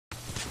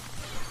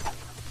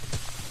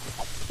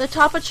The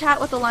top of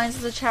chat with the lines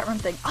of the chat room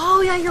thing.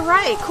 Oh yeah, you're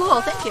right.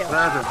 Cool, thank you.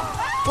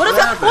 What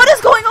happened? What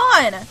is going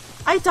on?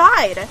 I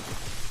died.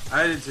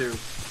 I did too.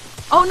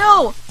 Oh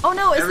no! Oh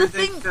no! Is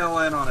Everything the thing fell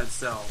in on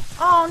itself.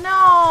 Oh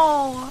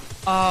no!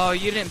 Oh,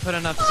 you didn't put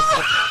enough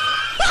support.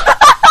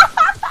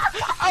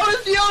 I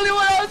was the only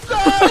one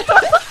outside!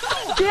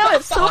 Damn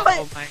it! So Oh my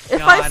if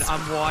god,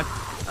 I'm watching.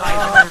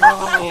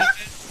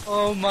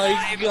 Oh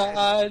my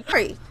god.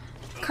 Hurry!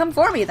 Come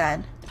for me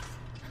then.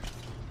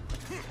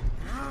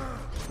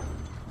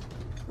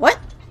 What?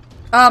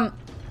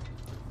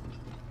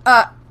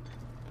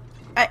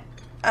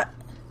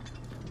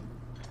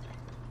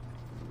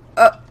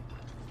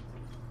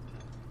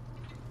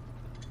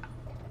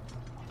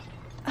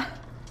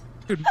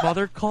 Dude,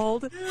 mother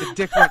called, the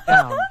dick went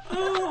down.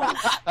 No!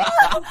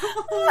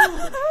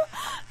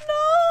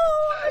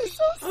 I'm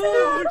so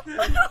sad.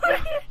 Look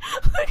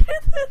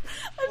at this.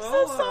 I'm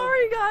so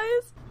sorry,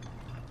 guys.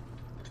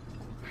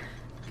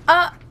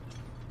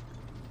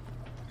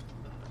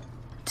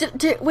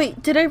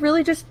 Wait, did I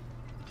really just...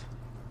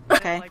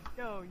 Okay. Like,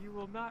 no, you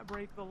will not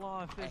break the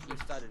law of physics. He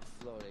started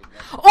floating.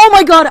 Oh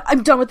my god,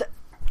 I'm done with it.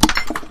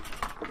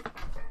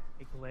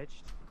 It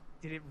glitched?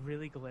 Did it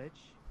really glitch?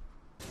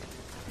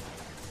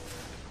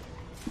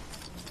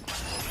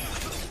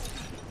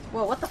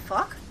 Whoa, what the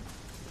fuck?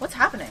 What's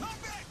happening?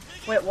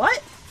 Wait,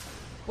 what?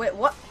 Wait,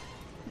 what?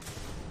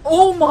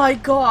 Oh my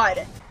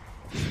god!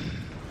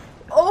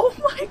 Oh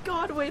my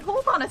god, wait,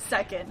 hold on a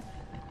second.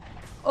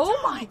 Oh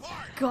my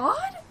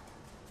god?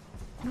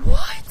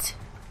 What?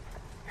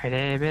 Her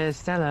name is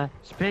Stella.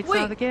 She breaks Wait,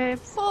 all the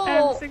games. oh.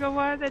 Every single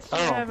one that she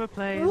Oh. ever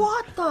plays.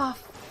 What the